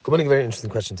Good morning, a very interesting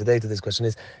question. Today's question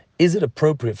is it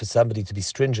appropriate for somebody to be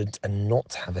stringent and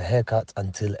not have a haircut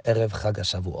until Erev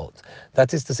Shavouot?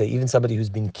 That is to say, even somebody who's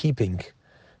been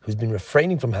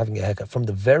refraining from having a haircut from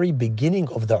the very beginning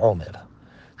of the Omer,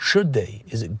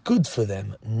 is it good for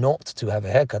them not to have a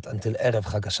haircut until Erev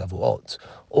Shavouot?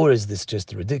 Or is this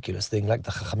just a ridiculous thing, like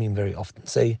the Chachamim very often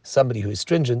say, somebody who is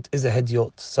stringent is a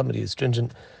hediot, somebody who is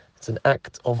stringent, it's an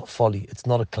act of folly. It's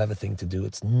not a clever thing to do.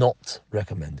 It's not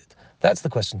recommended. That's the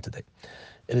question today.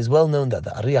 It is well known that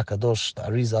the Ari HaKadosh, the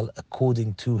Arizal,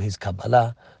 according to his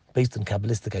Kabbalah, based on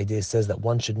Kabbalistic ideas, says that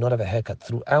one should not have a haircut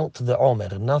throughout the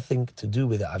Omer, nothing to do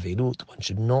with the Avirut. One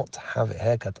should not have a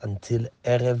haircut until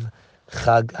Erev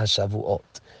Chag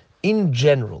HaShavuot. In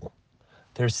general,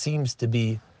 there seems to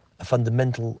be a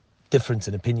fundamental difference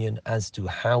in opinion as to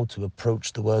how to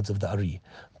approach the words of the Ari.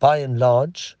 By and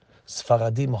large,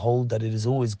 Sfaradim hold that it is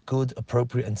always good,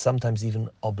 appropriate, and sometimes even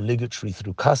obligatory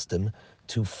through custom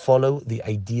to follow the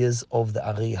ideas of the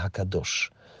Ari HaKadosh.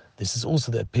 This is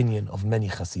also the opinion of many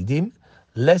Hasidim,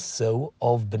 less so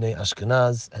of Bnei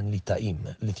Ashkenaz and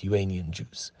Litaim, Lithuanian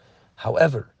Jews.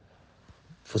 However,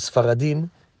 for Sfaradim,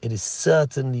 it is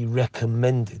certainly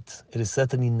recommended, it is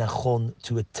certainly nachon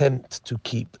to attempt to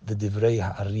keep the Divrei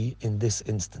Ha'ari in this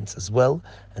instance as well,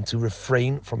 and to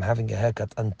refrain from having a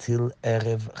haircut until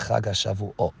Erev Chag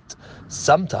HaShavuot.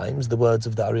 Sometimes the words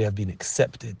of the Ari have been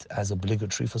accepted as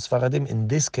obligatory for Sfaradim. In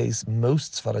this case,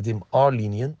 most Sfaradim are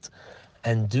lenient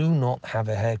and do not have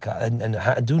a haircut,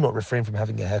 and do not refrain from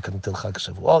having a haircut until Chag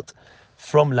HaShavuot.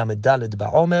 From Lamed Daled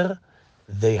Ba'omer,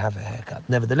 they have a haircut.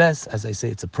 Nevertheless, as I say,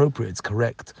 it's appropriate, it's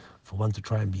correct for one to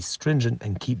try and be stringent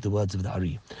and keep the words of the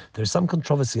Ari. There is some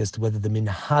controversy as to whether the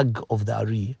minhag of the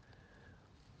Ari,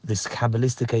 this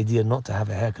Kabbalistic idea not to have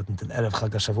a haircut until Erev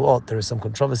Chag HaShavuot, there is some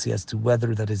controversy as to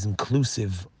whether that is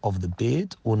inclusive of the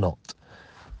beard or not.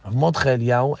 Rav Mordechai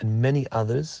Eliyahu and many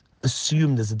others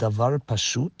assumed as a davar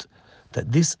pashut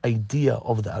that this idea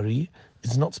of the Ari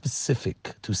is not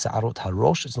specific to Sa'arot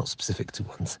HaRosh, it's not specific to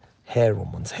one's hair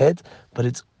on one's head, but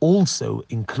it's also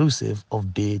inclusive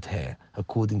of beard hair.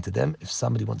 According to them, if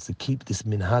somebody wants to keep this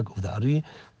minhag of the Ari,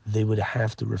 they would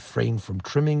have to refrain from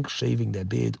trimming, shaving their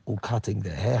beard, or cutting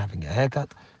their hair, having a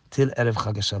haircut, till Erev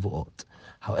Chag HaShavuot.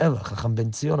 However, Chacham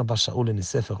Ben Tzion Abba Shaul in his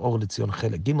Sefer Or L'Tzion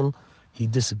Chelek Gimel, he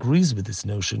disagrees with this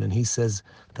notion, and he says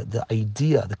that the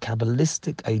idea, the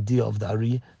Kabbalistic idea of the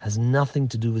Ari, has nothing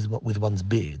to do with one's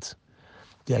beard.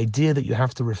 The idea that you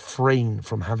have to refrain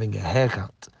from having a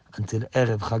haircut until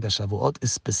Erev Chag HaShavuot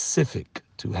is specific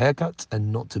to haircuts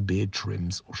and not to beard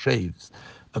trims or shaves.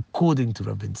 According to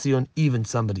Rav Ben Tzion, even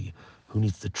somebody who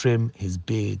needs to trim his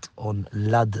beard on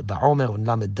Lad Ba'omer, on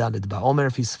Lamed Daled Ba'omer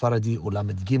if he's Sfaradi, or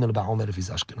Lamed Gimel Ba'omer if he's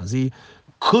Ashkenazi,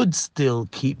 could still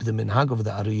keep the minhag of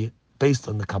the Ari based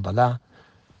on the Kabbalah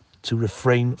to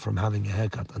refrain from having a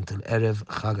haircut until Erev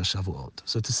Chag HaShavuot.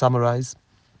 So to summarize,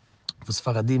 for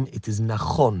Sfaradim, it is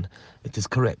nachon, it is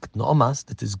correct, no must,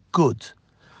 it is good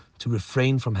to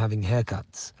refrain from having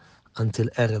haircuts until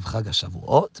Erev Chag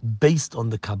HaShavuot, based on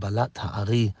the Kabbalat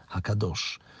Ha'ari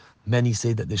HaKadosh. Many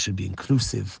say that they should be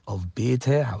inclusive of beard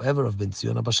hair. However, Rav Ben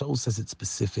Tzion Abba Shaul says it's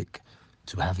specific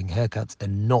to having haircuts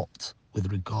and not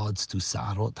with regards to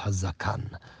Sa'arot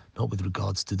HaZakan, not with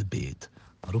regards to the beard.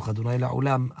 Baruch Adonai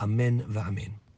La'olam, Amen va'amen.